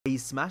He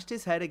smashed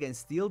his head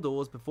against steel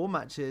doors before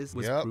matches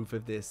was proof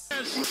of this.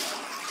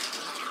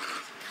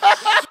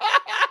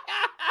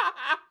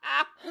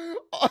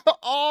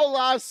 All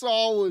I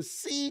saw was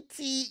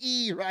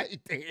CTE right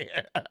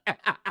there.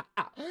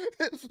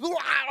 That's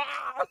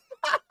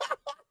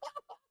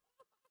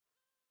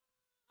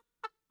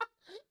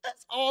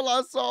all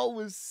I saw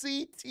was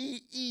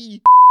CTE.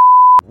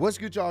 What's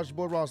good, y'all? It's your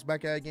boy Ross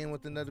back at again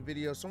with another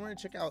video. So we're gonna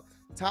check out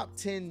top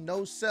 10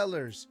 no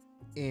sellers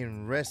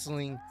in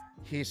wrestling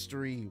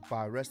history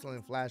by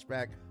Wrestling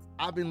Flashback.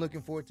 I've been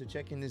looking forward to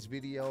checking this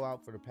video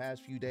out for the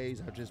past few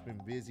days. I've just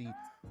been busy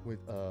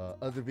with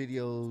other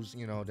videos,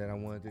 you know, that I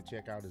wanted to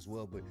check out as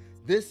well. But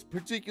this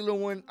particular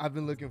one, I've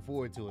been looking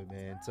forward to it,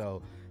 man.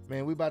 So,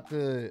 man, we about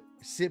to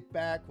sit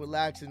back,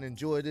 relax, and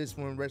enjoy this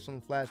one.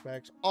 Wrestling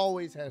Flashbacks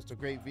always has the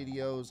great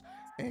videos,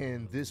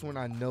 and this one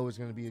I know is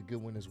going to be a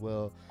good one as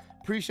well.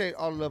 Appreciate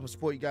all the love and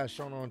support you guys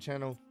shown on the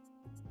channel.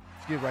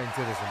 Let's get right into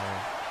this one,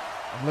 man.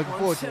 I'm looking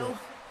forward to it.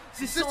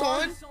 Is this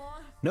on?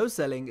 No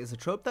selling is a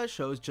trope that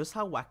shows just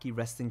how wacky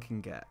wrestling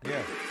can get.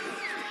 Yeah.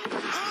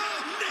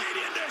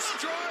 Canadian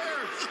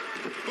Destroyer!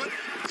 But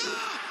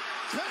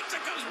Penta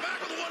comes back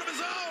with one of his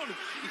own.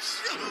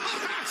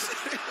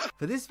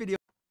 For this video,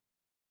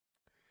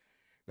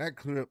 that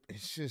clip,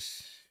 it's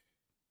just,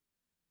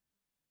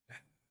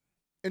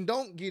 and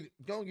don't get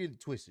it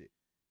twisted.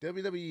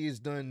 WWE has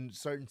done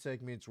certain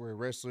segments where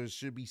wrestlers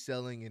should be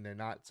selling and they're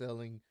not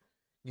selling,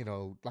 you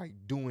know, like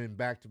doing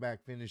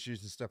back-to-back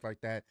finishes and stuff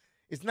like that.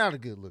 It's not a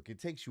good look. It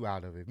takes you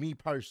out of it, me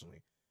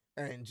personally.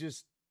 And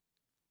just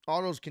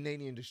all those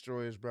Canadian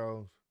Destroyers,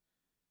 bro,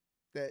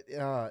 that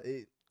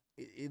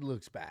it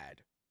looks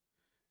bad.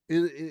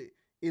 It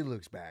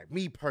looks bad.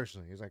 Me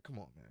personally, it's like, come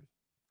on, man.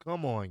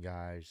 Come on,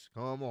 guys.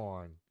 Come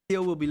on.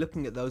 Here we'll be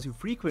looking at those who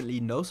frequently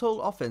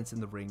no-sold offense in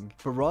the ring,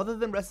 but rather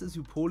than wrestlers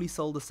who poorly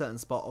sold a certain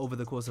spot over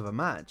the course of a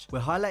match, we're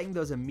highlighting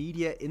those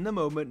immediate,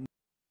 in-the-moment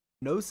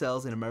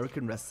no-sells in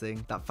American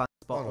wrestling that fans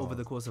spot over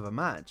the course of a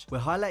match. We're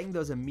highlighting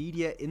those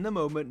immediate,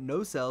 in-the-moment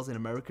no-sells in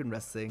American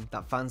wrestling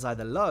that fans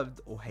either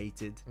loved or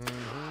hated.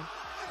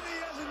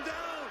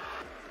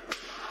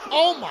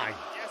 Oh my,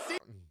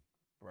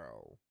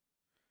 bro.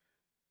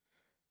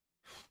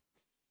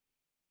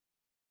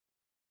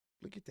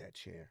 Look at that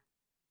chair.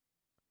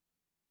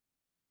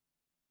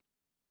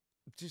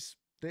 Just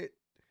that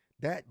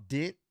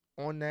dent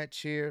on that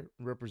chair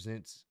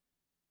represents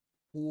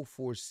full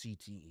force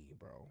CTE,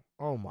 bro.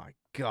 Oh my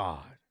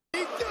God.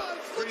 He does!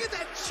 Look at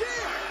that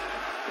chair!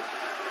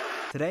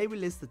 Today we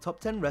list the top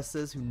 10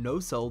 wrestlers who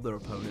no-sold their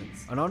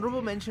opponents. An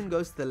honorable mention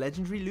goes to the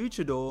legendary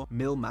luchador,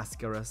 Mil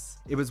Mascaras.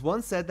 It was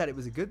once said that it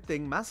was a good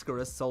thing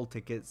Mascaras sold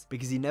tickets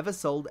because he never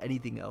sold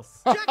anything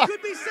else. Jack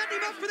could be setting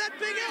him up for that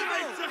big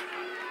elbow!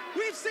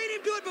 We've seen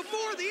him do it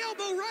before. The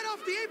elbow right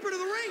off the apron of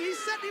the ring. He's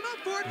setting him up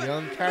for it. But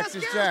Young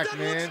Cactus Jack,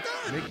 man.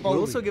 We'll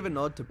also give a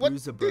nod to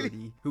Bruiser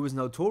Brody, who was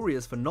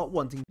notorious for not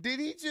wanting Did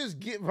he just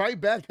get right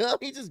back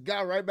up? He just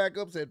got right back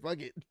up, said, fuck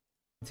it.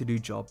 to do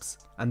jobs.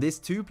 And this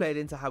too played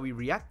into how he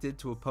reacted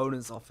to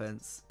opponents'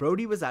 offense.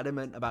 Brody was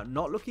adamant about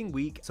not looking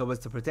weak so as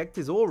to protect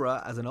his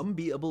aura as an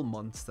unbeatable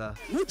monster.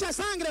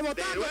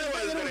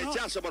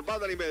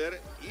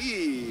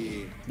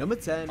 Number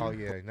 10. Oh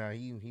yeah, nah,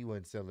 he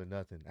wasn't selling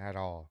nothing at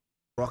all.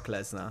 Brock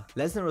Lesnar.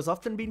 Lesnar has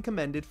often been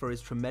commended for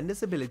his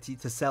tremendous ability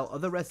to sell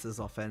other wrestlers'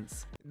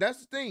 offense.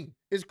 That's the thing.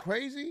 It's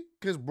crazy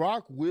because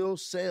Brock will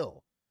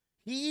sell.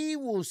 He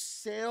will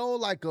sell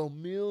like $1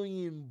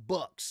 million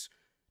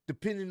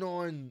depending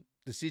on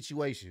the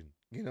situation.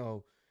 You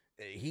know,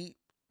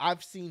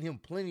 I've seen him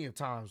plenty of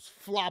times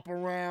flop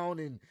around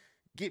and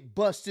get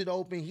busted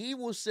open. He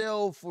will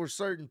sell for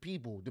certain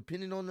people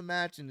depending on the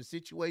match and the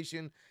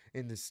situation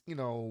and this, you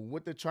know,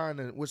 what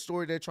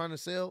story they're trying to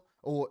sell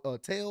or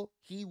tell.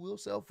 He will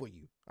sell for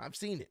you. I've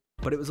seen it.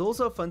 But it was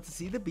also fun to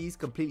see the Beast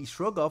completely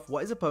shrug off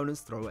what his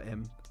opponents throw at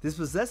him. This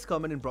was less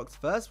common in Brock's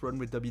first run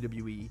with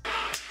WWE.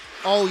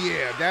 Oh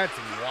yeah, that's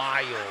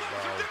wild,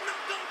 bro.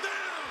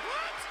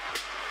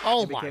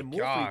 Oh my God. It became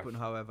more frequent,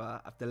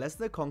 however, after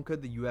Lesnar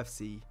conquered the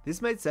UFC.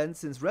 This made sense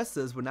since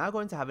wrestlers were now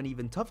going to have an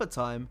even tougher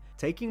time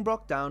taking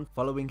Brock down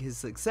following his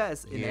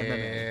success in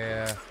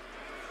MMA.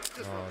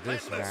 Oh,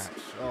 this match.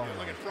 Oh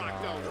my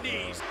God.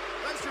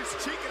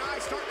 Lester's cheek and eye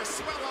starting to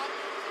swell up.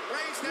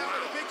 Raised now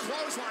with a big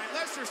clothesline.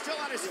 Lester still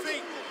on his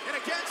feet. And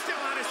again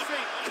still on his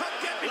feet. Come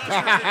get me.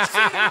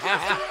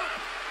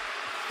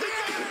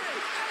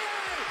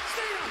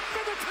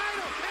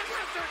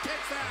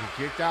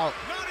 He kicked out.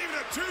 Not even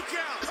a 2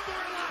 count. Come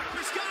on, lock.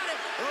 He's got it.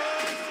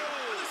 Oh,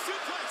 the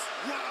suplex.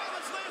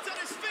 Rollins lands on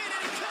his feet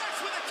and he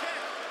connects with a kick.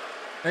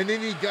 And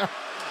then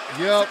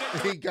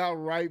he got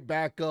right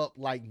back up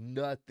like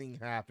nothing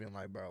happened.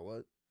 Like, bro,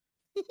 what?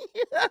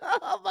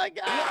 Oh my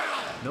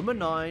God. Number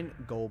 9,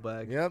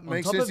 Goldberg. Yep,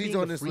 makes sense he's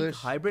on this list.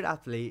 Hybrid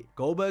athlete,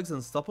 Goldberg's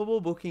unstoppable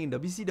booking in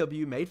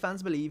WCW made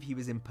fans believe he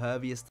was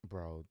impervious.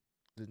 Bro,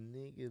 the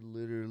nigga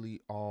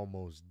literally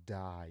almost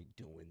died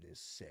doing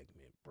this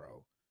segment,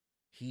 bro.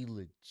 He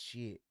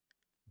legit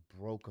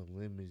broke a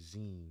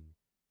limousine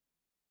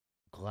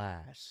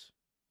glass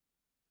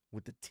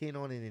with the 10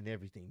 on it and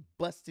everything,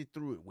 busted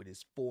through it with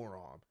his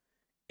forearm,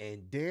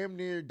 and damn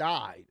near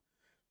died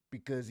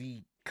because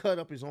he cut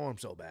up his arm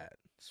so bad.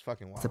 It's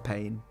fucking wild. It's a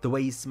pain. The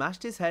way he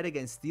smashed his head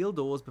against steel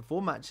doors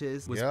before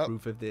matches was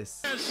proof of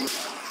this.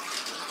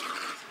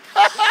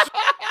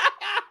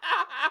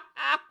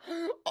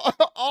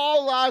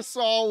 All I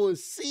saw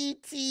was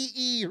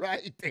CTE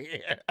right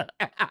there.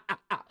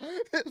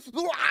 That's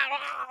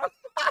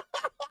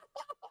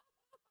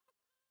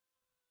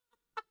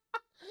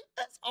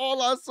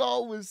all I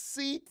saw was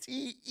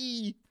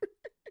CTE.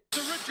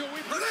 That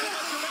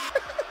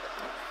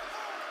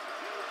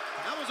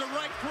was a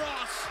right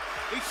cross.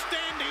 He's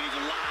standing. He's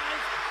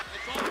alive.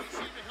 It's all we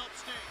seem to help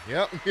stay.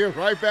 Yep, you're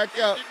right back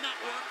up. Did not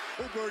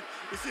work. Goldberg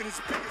is in his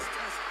biggest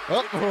test.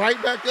 Up,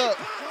 right back up.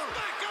 Back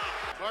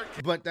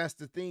up. But that's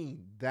the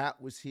thing. That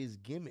was his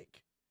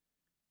gimmick.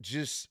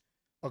 Just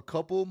a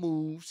couple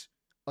moves,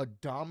 a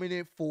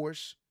dominant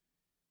force,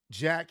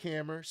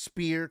 jackhammer,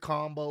 spear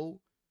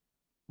combo,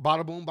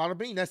 bada boom, bada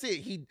bing. That's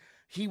it.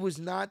 He was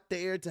not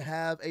there to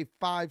have a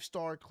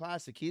 5-star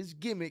classic. His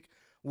gimmick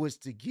was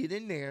to get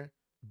in there,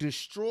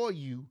 destroy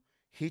you,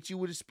 hit you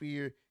with a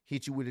spear,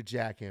 hit you with a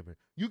jackhammer.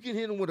 You can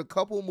hit him with a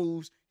couple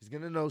moves. He's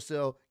going to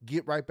no-sell,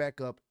 get right back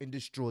up, and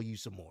destroy you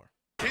some more.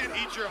 Can't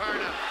eat your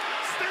heart out.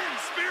 Sting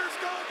spears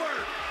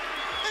Goldberg.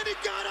 And he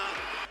got up.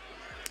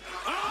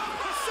 Oh,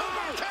 a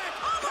super kick.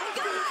 Oh,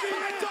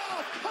 my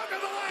God. Hook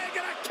of the leg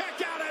and a kick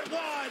out at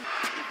one.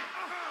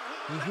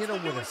 He hit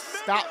him with a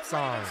stop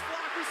sign.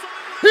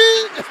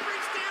 Look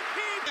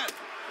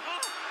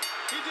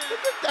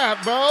Look at that,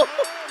 bro. Oh,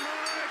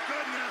 my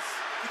goodness.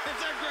 Is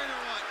that great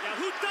or what? Yeah,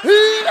 who does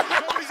it?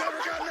 Nobody's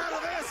ever gotten out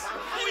of this.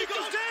 Oh, he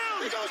goes down.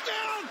 He goes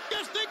down.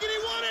 Just thinking he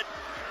won it.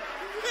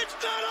 It's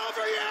not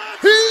over yet.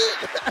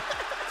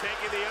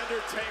 Taking the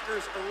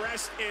Undertaker's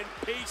arrest in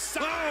peace.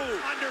 Oh!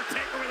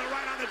 Undertaker with a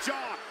right on the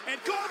jaw. And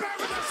Goldberg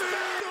with a spear.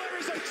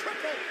 Delivers a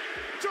triple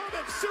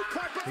German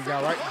suplex. He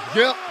got right.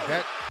 Yep.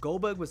 That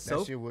Goldberg was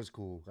so shit was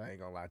cool. I ain't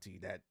gonna lie to you.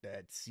 That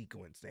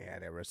sequence they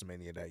had at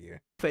WrestleMania that year.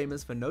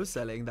 famous for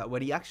no-selling that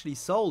when he actually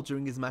sold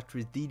during his match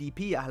with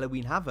DDP at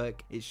Halloween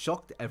Havoc, it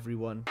shocked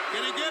everyone.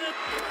 Can he get it?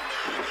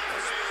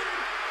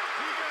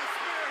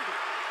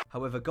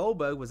 However,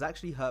 Goldberg was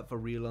actually hurt for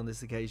real on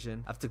this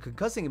occasion after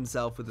concussing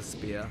himself with a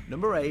spear.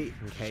 Number 8,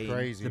 Kane.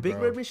 Crazy, the Big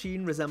bro. Red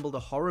Machine resembled a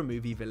horror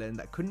movie villain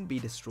that couldn't be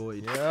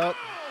destroyed. Yep.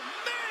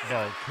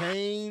 Bro,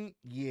 Kane,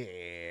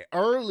 yeah.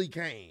 Early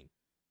Kane.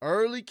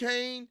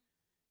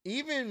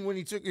 Even when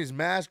he took his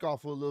mask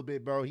off for a little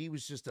bit, bro, he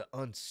was just an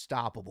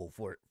unstoppable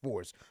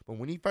force. But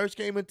when he first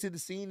came into the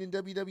scene in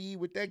WWE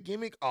with that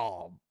gimmick,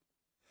 oh,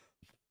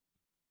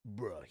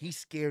 bro, he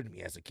scared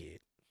me as a kid.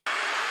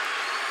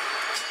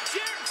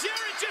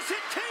 Jarrett just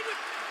hit Kane with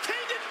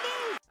Kane didn't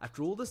move.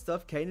 After all the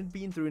stuff Kane had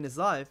been through in his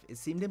life, it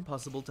seemed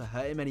impossible to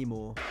hurt him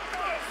anymore.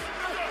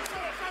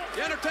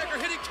 The Undertaker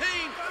hitting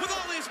Kane with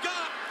all he's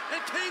got,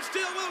 and Kane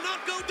still will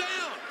not go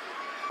down.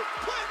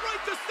 Plant right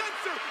to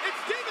censor, and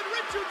Steven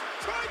Richards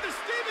tried the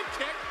Steven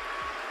kick.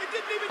 It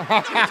didn't even.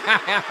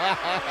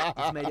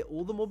 This made it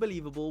all the more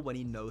believable when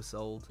he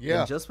no-sold. Yeah.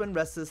 And just when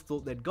wrestlers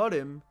thought they'd got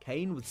him,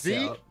 Kane would See?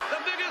 set up. The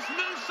biggest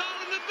no-soul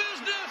in the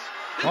business.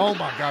 Oh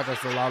my God,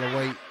 that's a lot of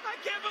weight. I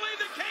can't believe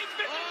that Kane's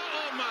been.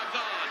 Oh my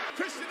God.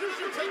 Christian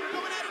Undertaker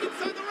going at it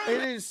inside the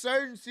ring. And in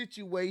certain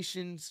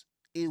situations,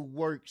 it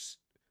works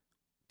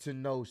to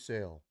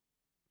no-sell.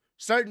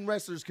 Certain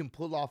wrestlers can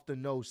pull off the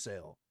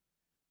no-sell.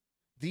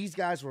 These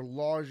guys were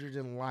larger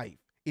than life.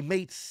 It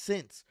made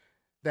sense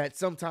that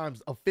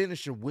sometimes a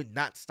finisher would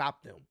not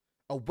stop them.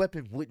 A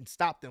weapon wouldn't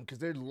stop them because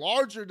they're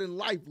larger than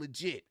life,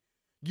 legit.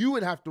 You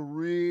would have to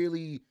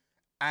really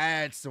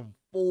add some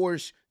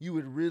force. You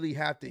would really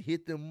have to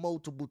hit them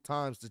multiple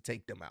times to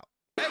take them out.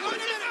 Hey, wait a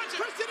minute.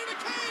 Christian into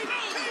Kane.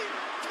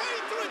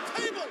 Kane through a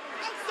table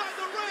outside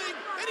the ring,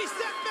 and he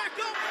sat back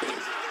up.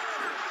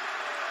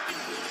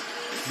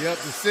 Yep,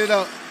 the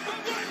sit-up.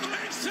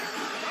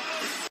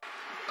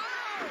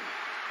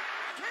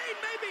 Kane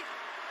maybe.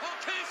 Oh,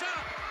 Kane's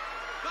out.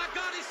 My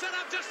God, he set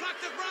up just like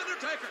the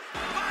Undertaker.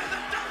 By the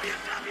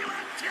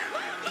WWF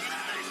champion.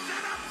 They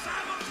set up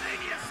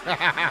simultaneously.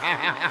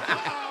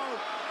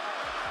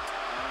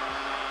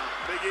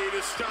 Big E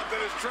just stopped in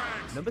his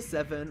tracks. Number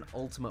 7,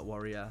 Ultimate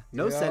Warrior.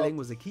 No-selling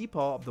was a key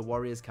part of the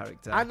Warrior's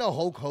character. I know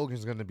Hulk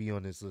Hogan's going to be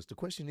on this list. The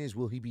question is,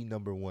 will he be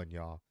number 1,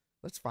 y'all?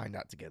 Let's find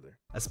out together.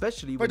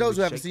 Especially For when he those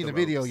who would haven't shake seen the ropes.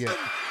 video yet. Oh,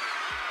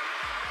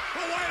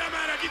 wait a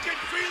minute. You can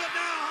feel it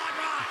now, Hot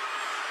Rod.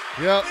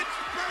 Yep. It's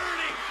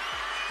burning.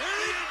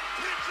 The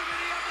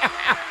intensity of the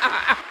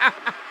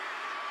Warrior.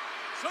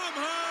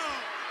 Somehow,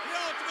 the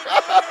Ultimate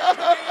Warrior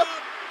picking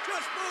up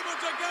just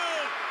moments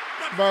ago.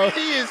 But Bro,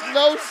 he is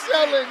no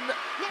selling.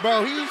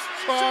 Bro, he's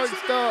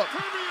charged up.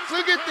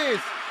 Look at this.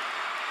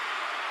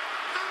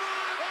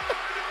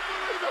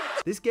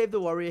 This gave the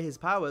Warrior his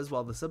powers,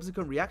 while the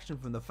subsequent reaction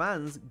from the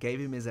fans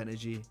gave him his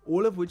energy,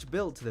 all of which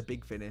built to the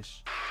big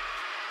finish.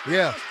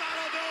 Yeah. He's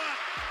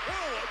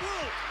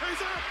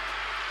up.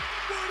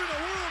 What in the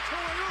world's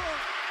going on?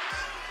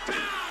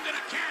 Down to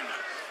the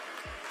canvas.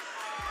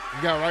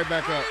 You got right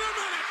back up.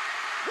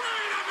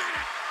 Wait a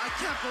minute. I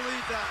can't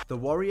believe that. The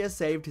Warrior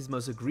saved his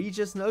most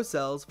egregious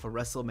no-sells for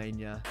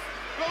WrestleMania.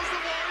 Goes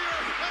the Warrior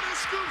and a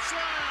scoop slam.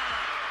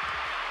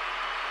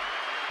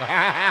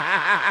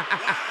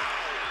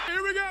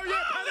 Here we go.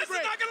 Yeah, this is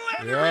not gonna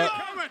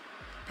let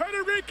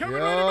Pedigree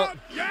coming right up.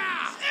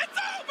 Yeah, it's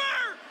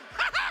over.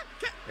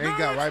 And he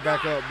got right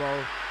back up,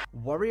 bro.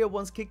 Warrior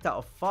once kicked out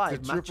of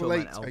 5 Macho Triple Man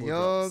H, elbow a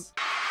young. drops.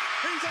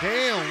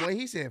 Damn, wait,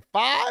 he said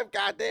 5?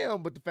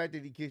 Goddamn. But the fact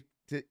that he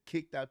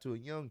kicked out to a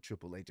young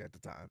Triple H at the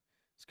time,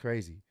 it's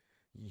crazy.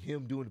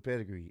 Him doing the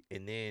pedigree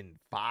and then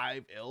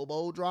 5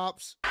 elbow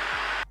drops.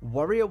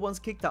 Warrior once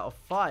kicked out of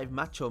 5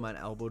 Macho Man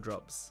elbow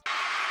drops.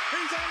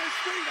 He's on his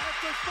feet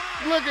after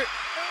 5. Look at.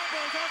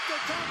 Elbows off the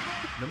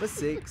top. Number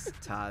 6,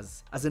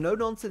 Taz. As a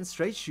no-nonsense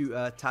straight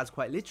shooter, Taz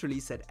quite literally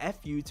said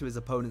F you to his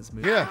opponent's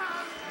move. Yeah.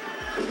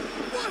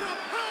 What a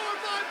power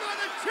bomb by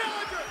the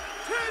challenger.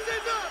 Taz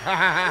is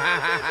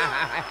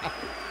up.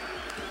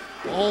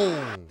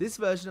 Oh. This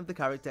version of the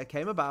character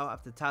came about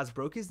after Taz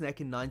broke his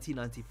neck in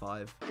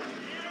 1995.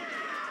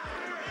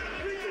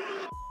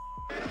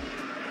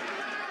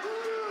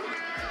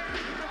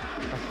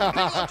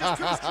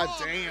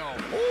 Damn.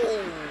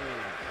 Oh.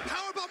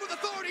 Powerbomb with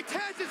authority.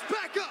 Taz is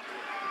back up.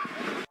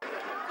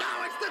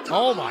 Now it's the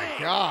Oh my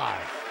God.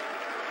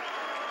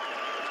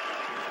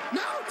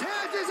 Now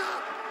Taz is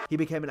up. He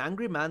became an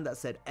angry man that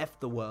said F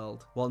the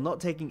world, while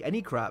not taking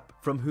any crap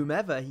from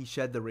whomever he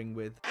shared the ring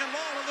with. And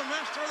Lawler, the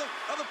master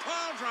of the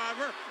pile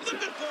driver,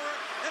 looking for it.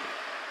 And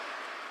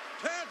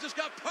Taz just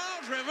got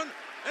pile driven,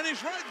 and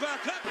he's right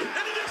back up. And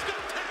he just got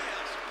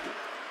Taz.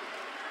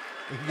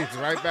 He gets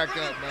right back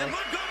up, man. And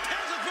my God,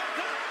 Taz is back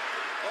up.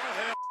 Oh,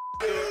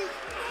 hell.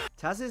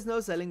 Taz's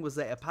no-selling was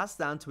later passed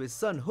down to his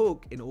son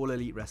Hook in All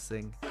Elite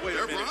Wrestling. Wait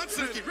a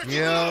minute.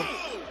 Yeah.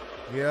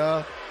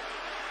 Yeah.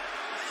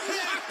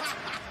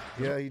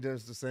 Yeah, he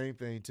does the same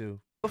thing too.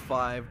 Number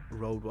 5,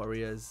 Road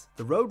Warriors.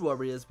 The Road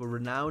Warriors were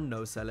renowned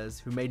no-sellers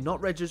who made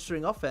not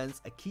registering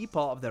offense a key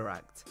part of their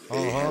act.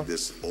 They had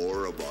this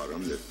aura about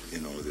them that, you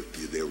know, that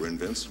they were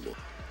invincible.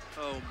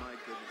 Oh, my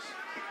goodness.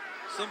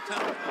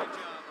 Sometimes my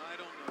job, I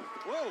don't know.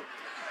 Whoa.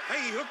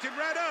 Hey, he hooked him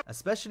right up.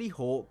 Especially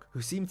Hawk,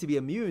 who seemed to be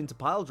immune to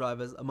pile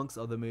drivers amongst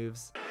other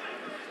moves.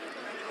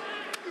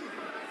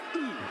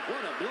 What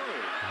a blow.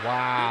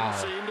 Wow.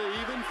 Seemed to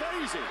even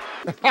phase him.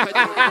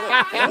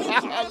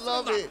 I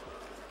love it.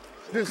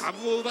 This,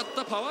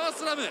 the power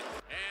slam it.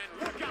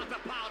 And work out the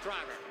pile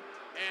driver.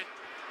 And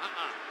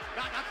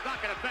that's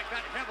not going to affect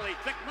that heavily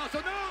thick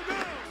muscle. No.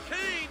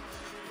 Kane.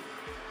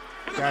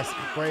 that's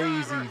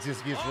crazy.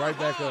 Just gets right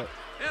back up.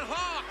 And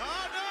Hawk.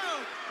 Oh,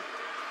 no.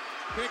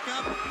 Pick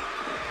up.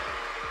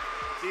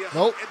 See,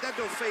 Nope. That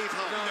don't phase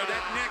Hawk. No,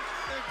 that neck.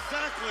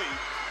 Exactly.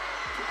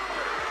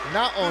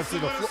 Not onto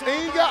the floor.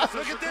 He got,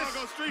 Look at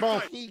this. bro,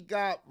 he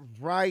got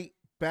right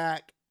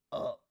back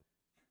up.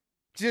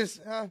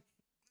 Just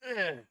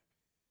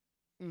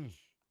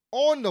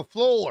on the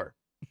floor.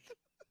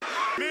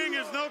 Ming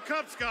is no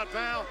Cub Scott,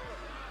 pal.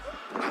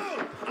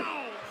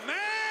 Oh,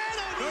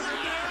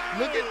 man.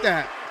 Look at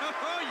that.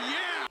 Oh,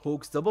 yeah.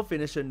 Hawk's double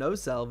finisher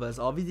no-sell versus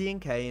RVD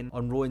and Kane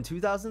on Raw in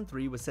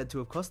 2003 was said to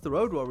have cost the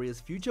Road Warriors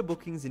future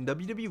bookings in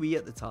WWE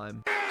at the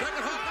time.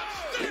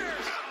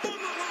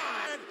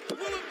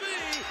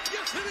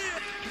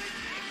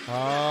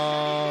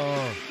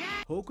 Oh.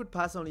 Hawk would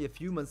pass only a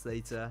few months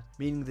later,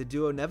 meaning the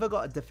duo never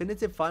got a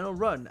definitive final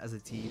run as a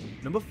team.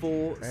 Number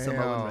 4,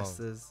 Samoan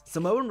wrestlers.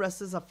 Samoan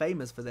wrestlers are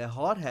famous for their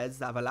hard heads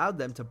that have allowed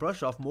them to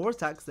brush off more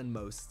attacks than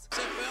most.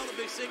 XFL to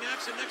be seeing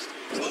action next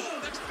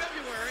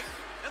February.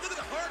 And look at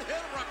the hard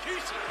head of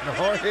Rakishi. The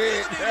hard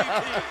head.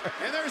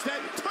 And there's that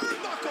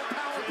turnbuckle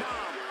power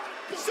bomb.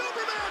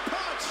 Superman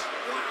punch.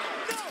 Wow.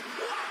 No,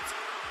 what?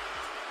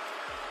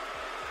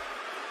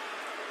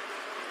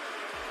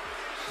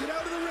 Get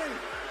out of the ring.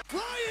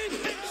 Flying.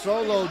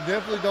 Solo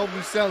definitely don't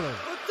be selling.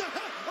 What the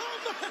hell?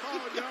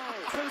 Oh, no.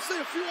 I'm going to see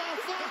a few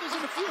all-fathers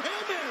and a few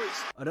Hail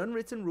Marys. An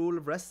unwritten rule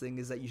of wrestling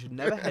is that you should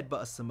never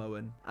headbutt a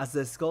Samoan, as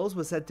their skulls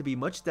were said to be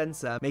much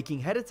denser, making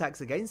head attacks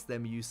against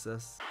them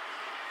useless.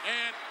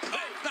 And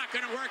it's not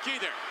going to work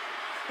either.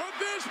 But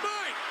this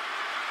might.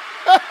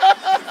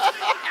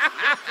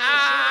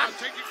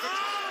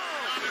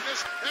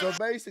 So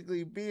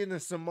basically, being a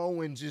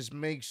Samoan just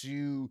makes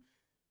you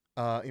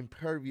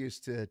impervious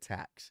to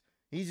attacks.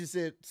 He just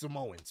said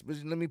Samoans, but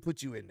let me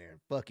put you in there.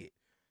 Fuck it.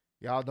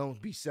 Y'all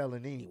don't be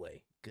selling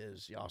anyway,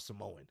 because y'all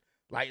Samoan.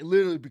 Like,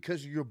 literally,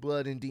 because of your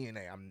blood and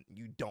DNA,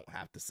 you don't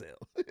have to sell.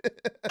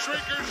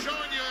 Shrinkers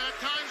showing you at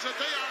times that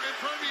they are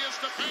impervious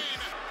to pain.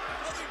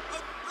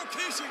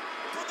 Rikishi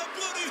from the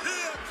bloody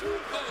head. The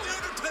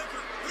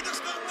Undertaker, who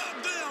just got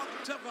knocked down.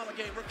 Tough on the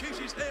game.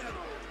 Rikishi's head,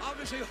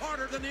 obviously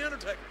harder than the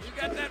Undertaker. You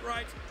got that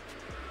right.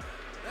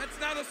 That's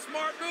not a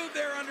smart move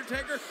there,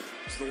 Undertaker.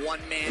 It's the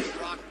one-man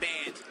rock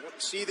band.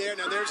 See there?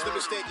 Now there's the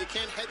mistake. You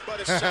can't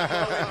headbutt a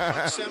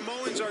Samoan.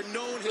 Samoans are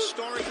known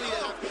historically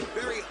to have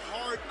very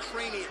hard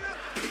cranium.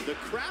 The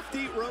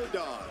crafty road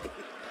dog.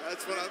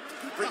 That's what I'm...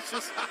 Crafty.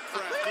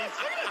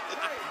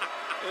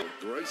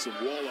 Grayson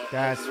Waller.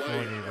 That's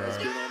funny, bro. Has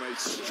been on a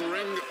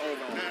string of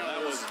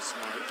That wasn't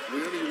smart.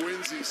 the only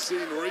wins he's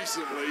seen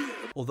recently.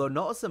 Although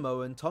not a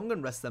Samoan,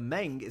 Tongan wrestler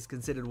Meng is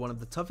considered one of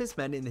the toughest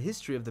men in the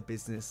history of the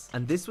business,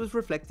 and this was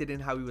reflected in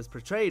how he was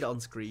portrayed on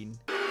screen.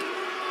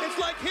 It's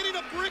like hitting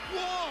a brick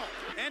wall.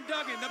 And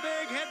Duggan, the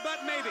big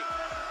headbutt, maybe.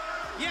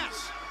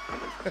 Yes. Wrong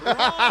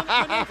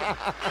beneath it.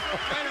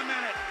 Wait a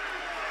minute.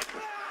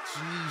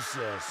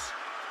 Jesus.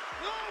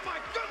 Oh my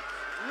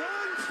goodness.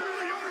 Run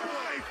for your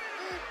life.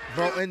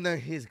 Bro, and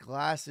his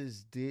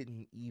glasses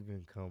didn't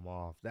even come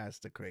off. That's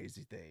the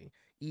crazy thing.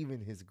 Even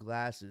his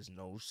glasses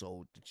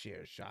no-sold the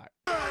chair shot.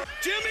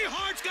 Jimmy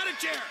Hart's got a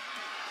chair.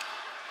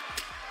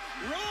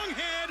 Wrong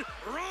head,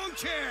 wrong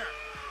chair.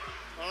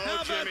 How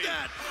about Jimmy.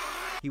 that?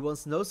 He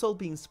once no-sold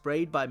being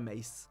sprayed by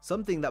mace,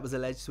 something that was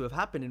alleged to have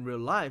happened in real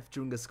life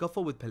during a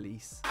scuffle with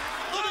police.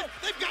 Oh,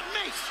 they've got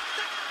mace.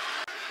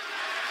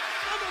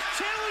 Almost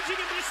challenging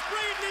him to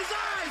spray it in his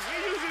eyes. He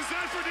uses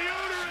that for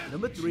deodorant.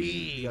 Number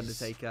 3, The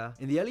Undertaker.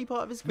 In the early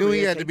part of his Knew he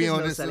career, had to be Taker's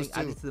on this no-selling list too.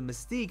 added to the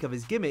mystique of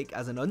his gimmick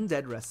as an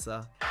undead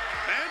wrestler.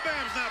 Bam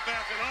Bam's not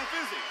backing off,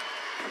 is he?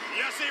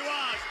 Yes, he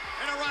was.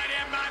 And a right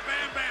hand by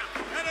Bam Bam.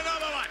 And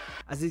another one.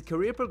 As his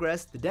career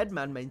progressed, the Dead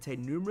Man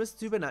maintained numerous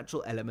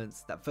supernatural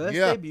elements that first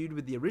Yeah. debuted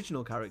with the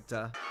original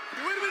character.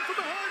 You win it from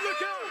behind,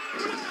 look out!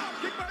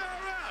 Kick by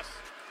IRS.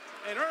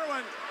 And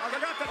Irwin, I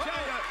forgot to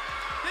tell you,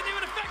 didn't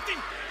even affect him.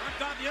 I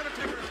thought the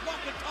Undertaker is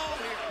walking tall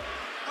here.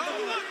 Oh,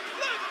 look,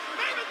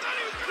 Maven thought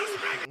he was going to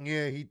spring.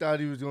 Yeah, he thought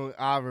he was going.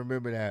 I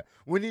remember that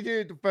when he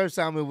did it the first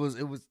time. It was,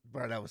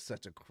 bro. That was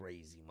such a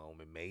crazy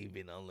moment.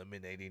 Maven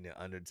eliminating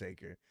the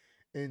Undertaker,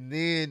 and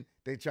then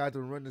they tried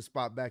to run the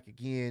spot back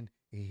again.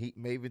 And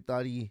Maven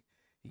thought he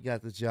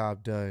got the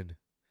job done.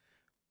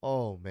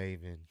 Oh,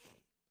 Maven.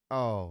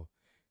 Oh,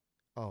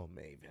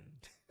 Maven.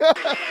 Maven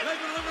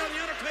eliminated the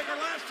Undertaker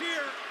last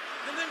year,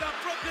 and then got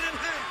broken in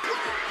half.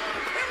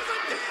 It was a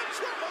damn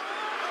trouble.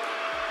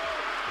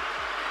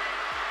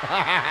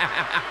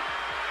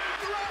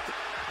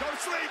 Go to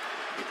sleep.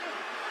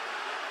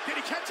 Did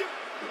he catch him?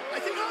 I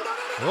think no.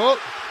 Oh,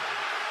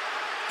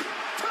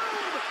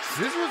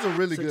 this was a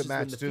really Such good as match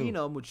when the too.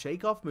 Phenom would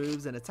shake off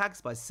moves and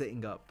attacks by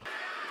sitting up.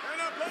 And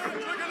up large,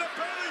 look at the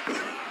belly.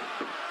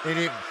 And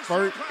it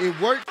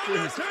worked for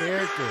his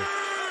character.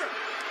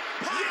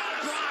 Pile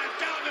drive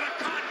down to the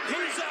cot.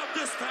 He's out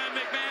this time,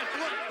 McMahon.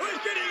 He's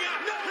getting out.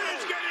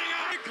 He's getting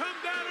out. He come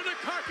down to the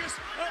carcass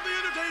of the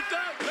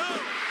Undertaker. No.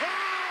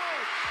 Oh!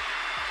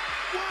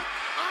 What?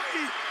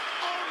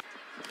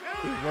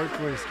 It worked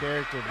for his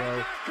character,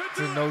 bro.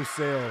 To no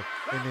sell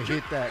and to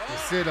hit that, to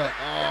sit up.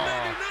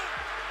 Oh.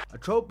 A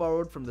trope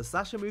borrowed from the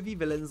slasher movie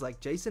villains like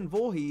Jason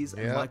Voorhees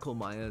and Yeah. Michael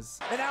Myers.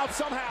 And now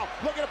somehow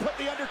looking to put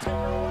the Undertaker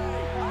away.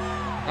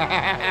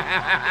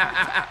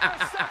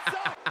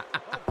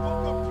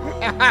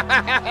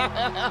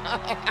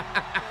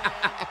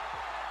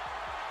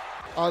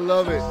 I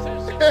love it.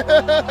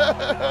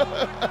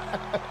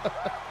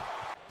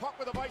 Pump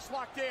with a vice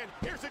locked in.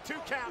 Here's a 2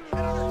 count.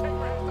 And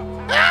Undertaker has the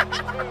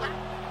power.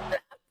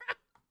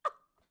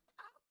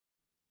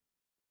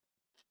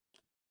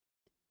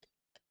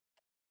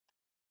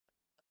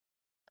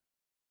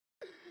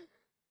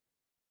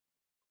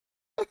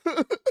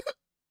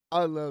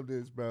 I love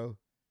this, bro.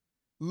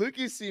 Look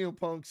at CM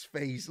Punk's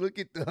face. Look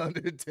at the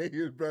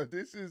Undertaker, bro.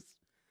 This is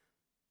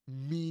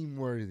meme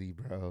worthy,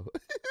 bro. Look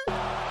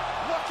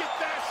at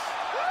this.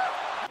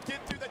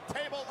 Get through the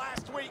table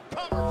last week.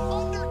 Cover.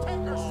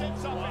 Undertaker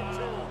sits up in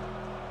 2.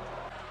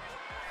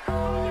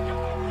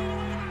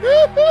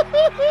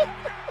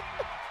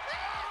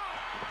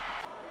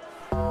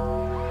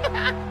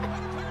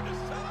 Undertaker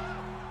just set up.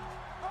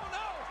 Oh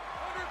no.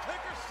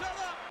 Undertaker set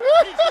up.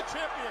 He's the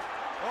champion.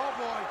 Oh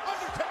boy.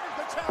 Undertaker's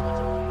the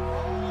challenger. Oh,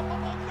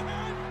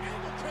 man.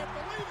 Angle can't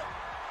believe it.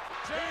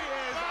 Jay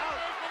is out.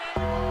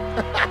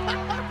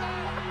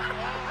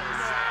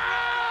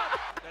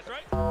 That's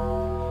right.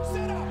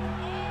 Set up. Oh,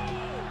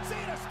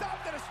 Cena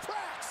stopped in his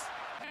tracks.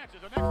 The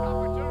next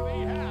opportunity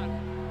he had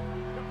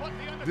to put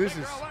the Undertaker This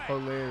is away.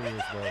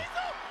 hilarious, bro.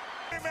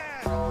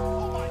 Man.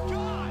 Oh my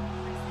God.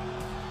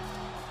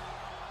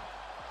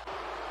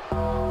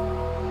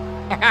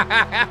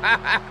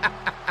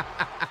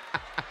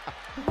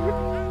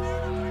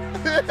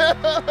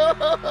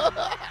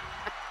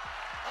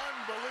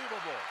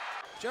 Unbelievable.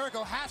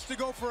 Jericho has to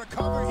go for a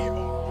cover here.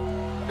 Of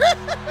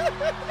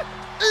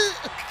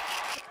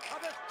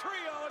this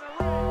trio in a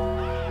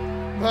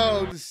ring.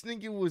 Bro, the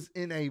sneaker was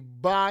in a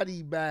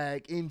body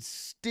bag and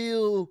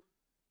still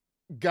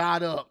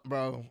got up,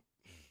 bro.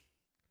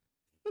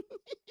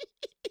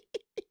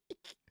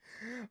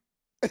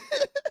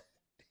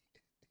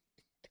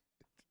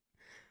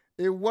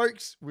 It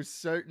works with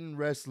certain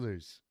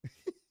wrestlers.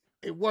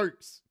 It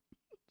works.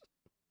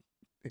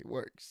 It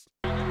works.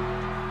 Wait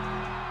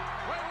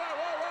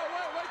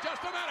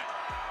just a minute.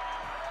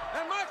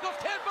 And Michaels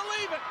can't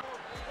believe it.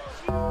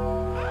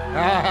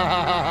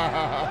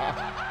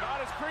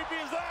 Not as creepy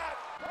as that.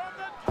 From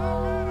the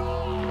top and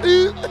off.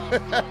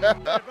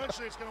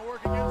 Eventually it's going to work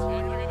against me.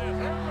 Look at this.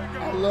 Here we go.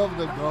 I love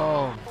the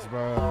gongs,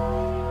 bro.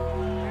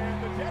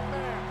 And the dead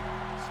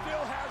man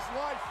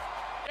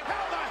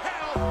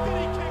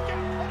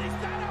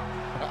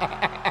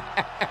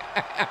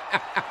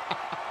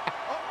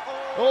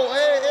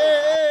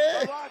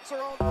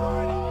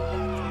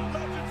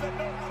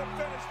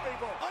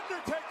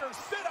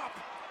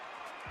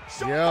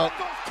Yep.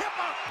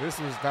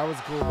 That was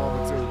a cool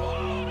moment too.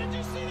 Oh, did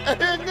you see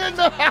that? And then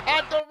the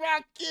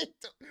Rock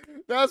kicked him.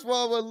 That's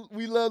why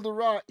we love the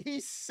Rock. He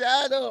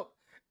sat up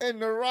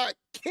and the Rock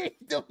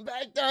kicked him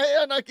back down.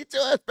 Hell no, get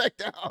your ass back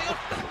down. And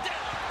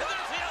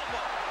there's the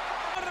elbow.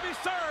 Going to be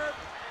served.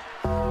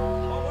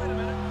 Oh, wait a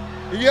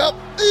minute. Yep.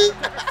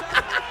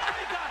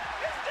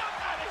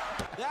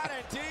 That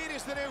indeed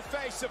is the new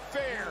face of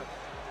fear.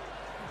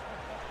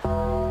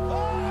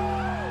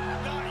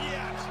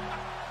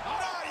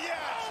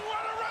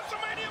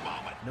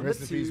 Number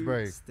Rest in peace, 2,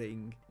 Brave.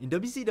 Sting. In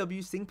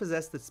WCW, Sting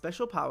possessed a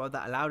special power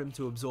that allowed him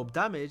to absorb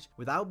damage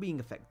without being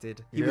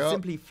affected. He would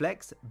simply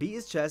flex, beat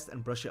his chest,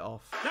 and brush it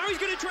off. Now he's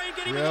going to try and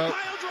get him in the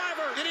pile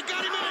driver. And he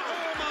got him in it.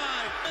 Oh,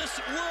 my.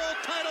 This world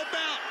title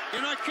bout.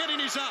 You're not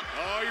kidding, he's up.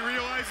 Oh, he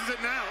realizes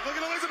it now.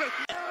 Look at Elizabeth.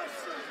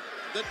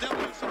 The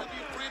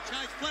WCW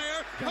franchise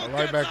player.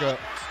 Right back up.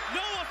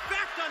 No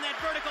effect on that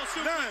vertical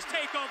suplex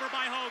takeover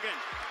by Hogan.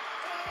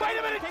 Wait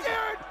a minute,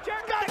 Jared.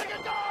 Jared got it.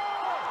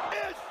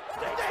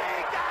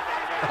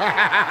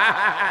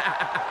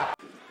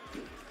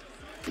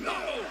 No!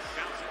 Whoa!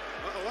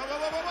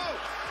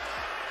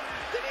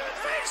 Didn't even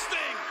face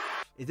Sting!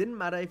 It didn't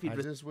matter if he'd I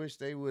just wish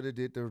they would have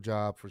did their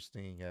job for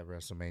Sting at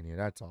WrestleMania.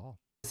 That's all.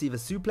 receive a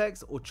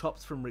suplex or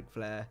chops from Ric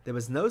Flair. There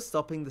was no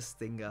stopping the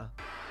Stinger.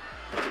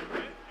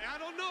 I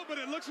don't know, but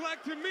it looks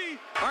like to me.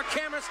 Our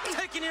camera's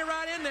taking you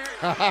right in there.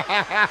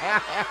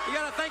 You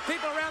gotta think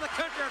people around the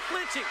country are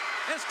flinching.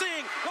 And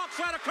Sting walks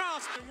right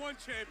across. In one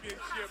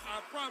championship, I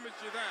promise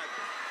you that.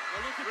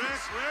 Now look at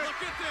this.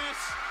 Look at this.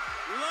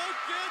 Look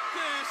at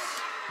this.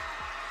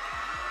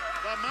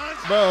 The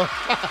monster. Bro.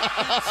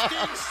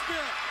 Sting's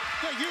spirit,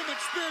 the human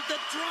spirit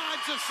that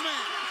drives us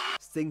man.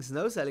 Sting's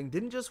no-selling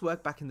didn't just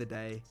work back in the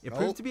day. It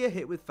proved to be a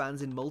hit with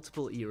fans in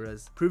multiple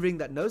eras, proving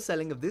that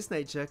no-selling of this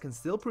nature can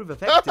still prove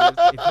effective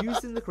if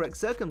used in the correct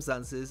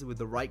circumstances with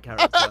the right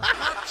character.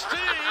 Sting!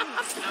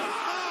 Up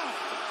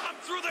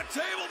through the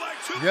table by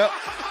two. Yep.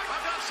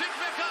 Sting's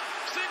back up.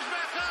 Sting's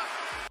back up.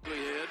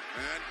 Ahead.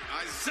 And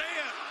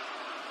Isaiah.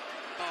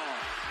 Oh,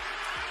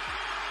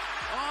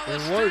 the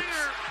It works.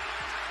 Stinger.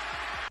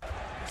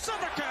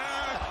 Super kick.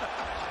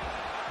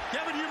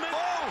 Kevin, you meant.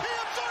 Oh, he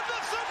absorbed the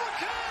super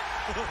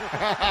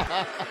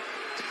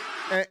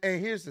kick.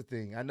 And here's the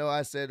thing. I know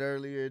I said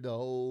earlier the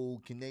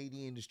whole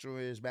Canadian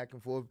destroyers back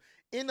and forth.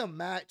 In a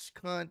match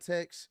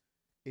context,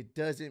 it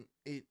doesn't,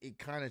 it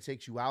kind of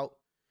takes you out.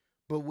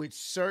 But with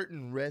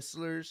certain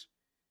wrestlers,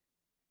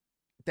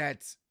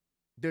 that's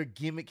their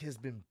gimmick has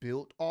been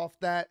built off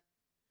that.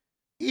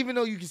 Even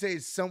though you can say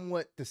it's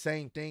somewhat the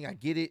same thing, I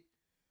get it.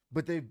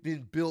 But they've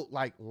been built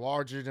like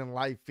larger than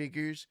life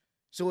figures.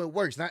 So it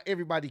works. Not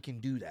everybody can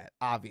do that,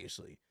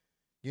 obviously.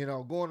 You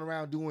know, going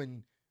around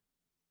doing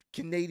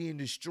Canadian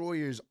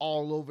destroyers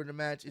all over the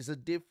match is a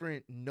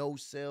different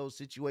no-sell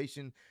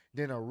situation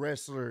than a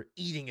wrestler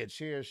eating a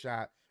chair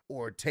shot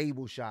or a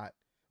table shot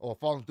or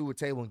falling through a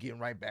table and getting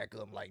right back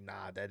up. Like,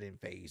 nah, that didn't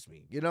faze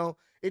me. You know,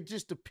 it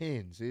just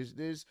depends.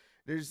 There's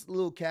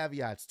little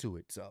caveats to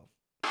it. So,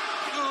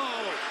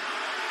 Oh.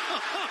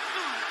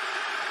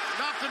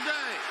 Not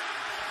today.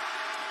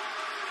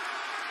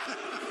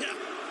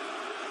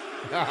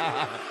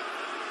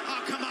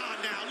 Oh, come on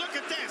now. Look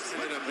at this.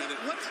 Wait a minute.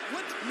 What?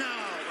 No.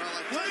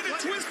 Look at the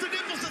twisted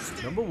nipples of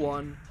Sting. Number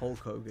 1, Hulk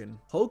Hogan.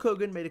 Hulk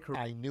Hogan made a career.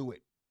 I knew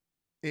it.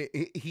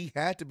 He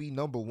had to be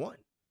number one.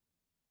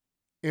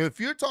 If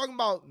you're talking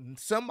about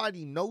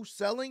somebody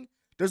no-selling,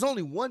 there's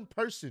only one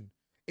person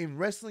in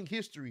wrestling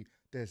history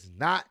that's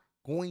not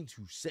going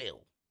to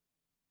sell.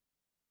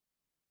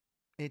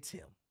 It's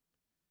him.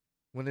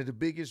 One of the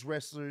biggest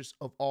wrestlers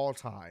of all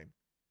time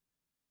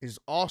is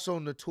also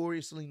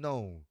notoriously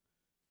known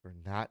for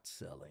not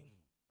selling.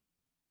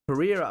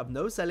 Career out of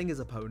no-selling his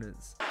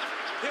opponents.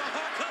 He'll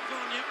Hulk up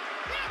on you.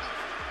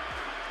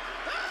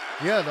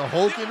 Yeah, the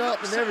hulking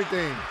up and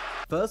everything.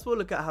 First, we'll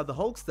look at how the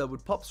Hulkster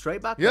would pop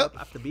straight back up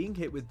after being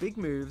hit with big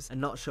moves and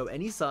not show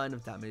any sign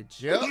of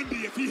damage. Yep.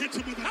 If he hits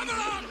him with another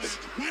wham,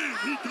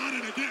 he got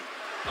it again.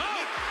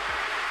 Oh.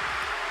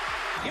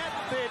 Get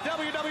the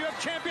WWF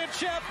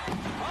Championship.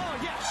 Oh,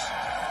 yes.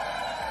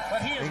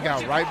 But he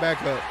got right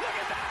back up.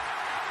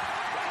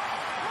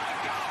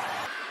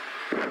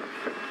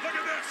 Look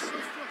at this.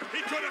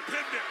 He could have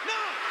pinned it.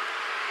 No.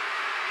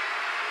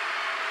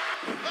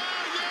 Oh,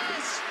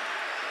 yes.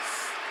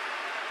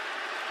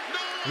 No.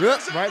 Yep,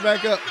 right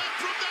back up.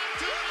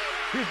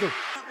 Here's the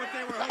What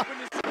they were hoping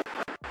to see.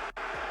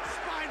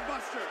 Spine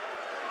buster.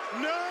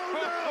 No.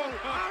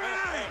 All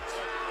right.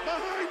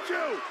 Behind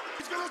you.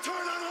 He's going to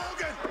turn on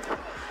Hogan.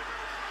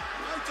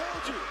 I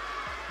told you.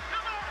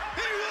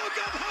 He woke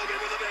up Hogan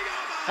with a big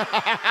elbow.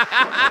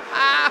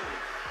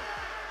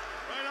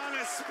 Right on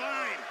his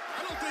spine. I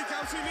don't think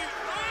I've seen it.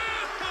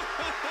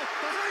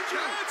 Behind you.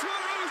 That's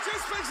what I was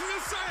just fixing to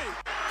say.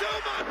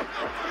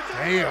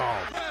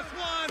 damn. That's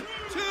 1, 2,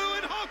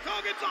 and Hulk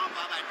Hogan's off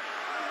of it.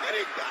 And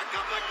he's back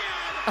up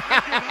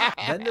again.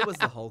 Then there was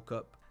the Hulk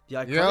Up, the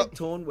iconic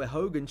taunt where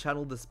Hogan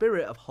channeled the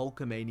spirit of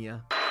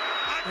Hulkamania.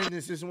 And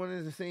this is one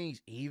of the things,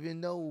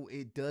 even though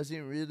it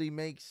doesn't really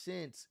make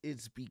sense,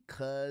 it's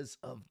because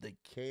of the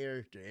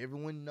character.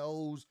 Everyone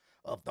knows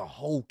of the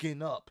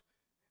hulking up.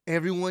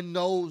 Everyone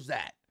knows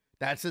that.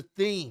 That's a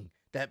thing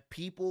that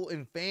people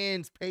and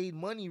fans paid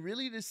money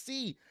really to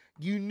see.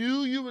 You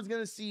knew you was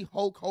going to see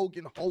Hulk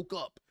Hogan hulk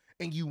up,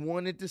 and you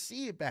wanted to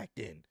see it back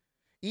then.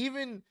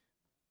 Even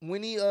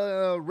when he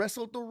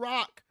wrestled The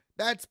Rock,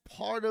 that's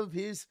part of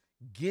his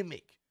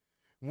gimmick.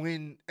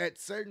 When at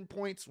certain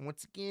points,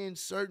 once again,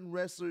 certain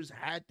wrestlers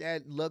had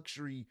that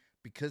luxury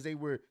because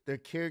their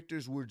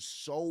characters were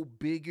so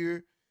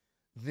bigger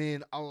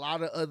than a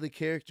lot of other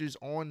characters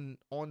on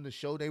the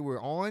show they were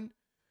on,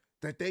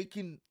 that they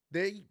can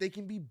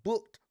be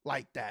booked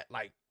like that.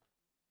 Like,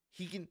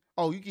 you can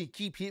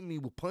keep hitting me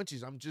with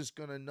punches. I'm just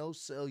gonna no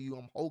sell you.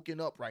 I'm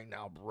hulking up right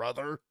now,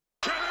 brother.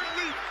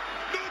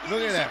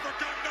 Look at that.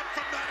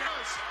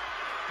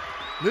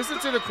 Listen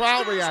to the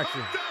crowd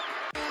reaction.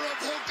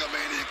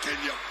 Can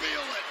you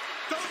feel it?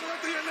 Don't let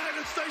the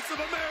United States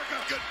of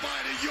America goodbye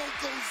to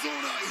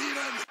Yokozuna,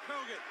 Heenan.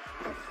 Hogan.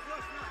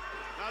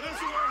 Now this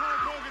is where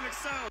Hulk Hogan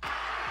excels.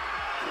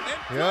 And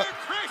Flair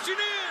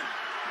crashing in.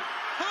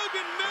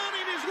 Hogan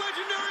mounting his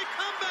legendary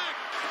comeback.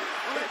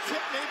 Well, that tip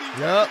may be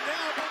now,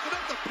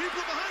 but the people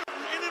behind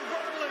him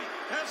inadvertently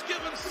has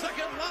given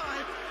second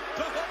life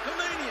to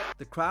Hulkamania.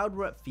 The crowd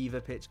were at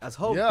fever pitch as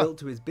Hulk built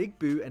to his big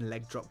boot and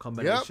leg drop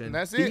combination,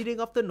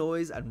 feeding off the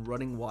noise and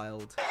running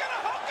wild.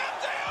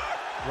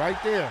 Right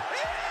there. Oh,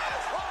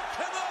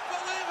 cannot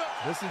believe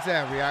it. Listen to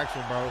that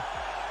reaction, bro. Oh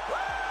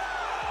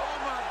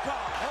my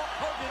God. Hulk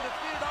Hogan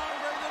defeated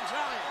Andre the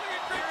Giant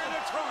here in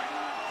Detroit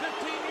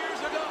 15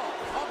 years ago.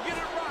 I'll get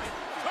it right.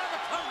 Trying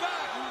to come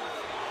back.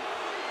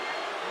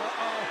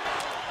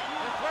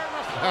 And Flair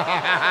must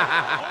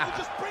it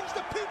just brings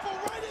the people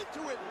right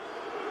into it.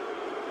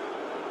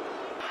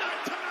 Not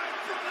tonight,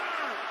 brother.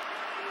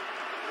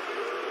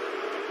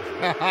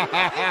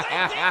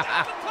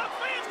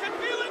 Fans can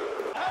feel it.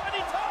 How many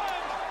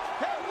times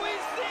have we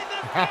seen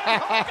this?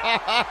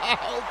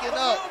 Hulking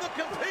up. The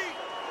compete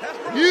has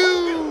brought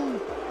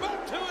You. Hogan back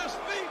to his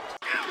feet.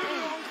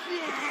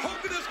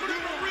 Hogan is going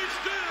to reach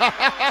down.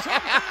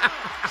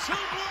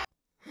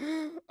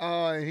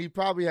 Oh, and he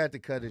probably had to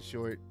cut it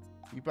short.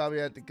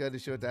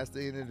 That's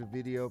the end of the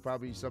video.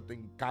 Probably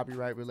something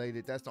copyright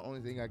related. That's the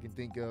only thing I can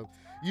think of.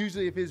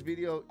 Usually if his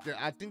video,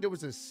 I think there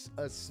was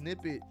a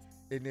snippet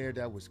in there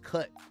that was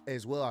cut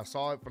as well. I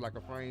saw it for like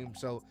a frame.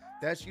 So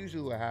that's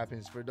usually what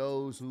happens. For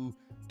those who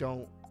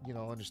don't,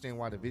 understand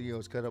why the video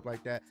is cut up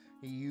like that,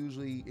 he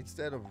usually,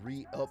 instead of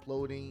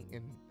re-uploading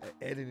and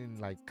editing,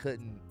 like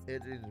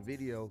editing the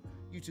video,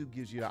 YouTube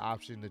gives you the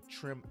option to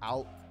trim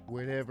out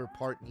whatever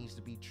part needs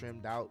to be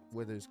trimmed out,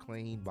 whether it's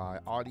cleaned by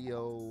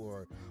audio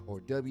or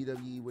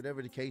WWE,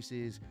 whatever the case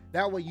is.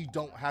 That way you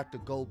don't have to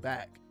go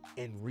back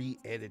and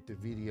re-edit the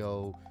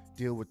video,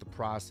 deal with the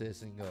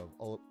processing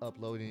of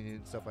uploading it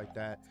and stuff like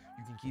that.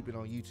 You can keep it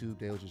on YouTube.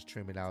 They'll just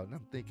trim it out. And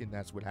I'm thinking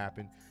that's what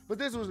happened. But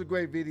this was a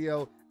great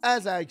video.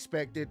 As I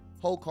expected,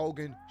 Hulk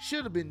Hogan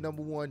should have been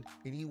 #1,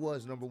 and he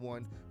was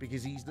 #1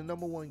 because he's the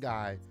 #1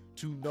 guy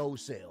to no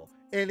sell.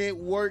 And it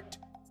worked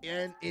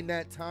and in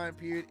that time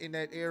period, in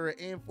that era,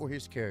 and for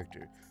his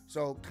character.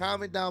 So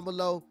comment down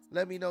below.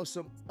 Let me know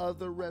some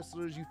other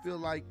wrestlers you feel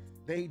like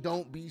they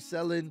don't be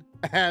selling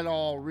at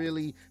all,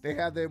 really. They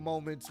have their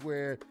moments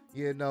where,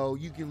 you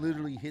can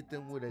literally hit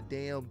them with a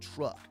damn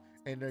truck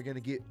and they're going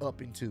to get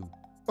up in 2.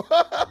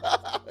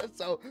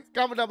 So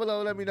comment down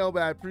below. Let me know.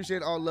 But I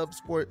appreciate all love,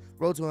 support.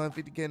 Road to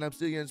 150K. And I'm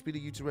still your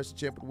undisputed YouTube wrestling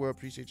champ of the world.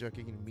 Appreciate y'all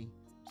kicking me.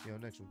 See you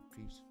on the next one.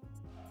 Peace.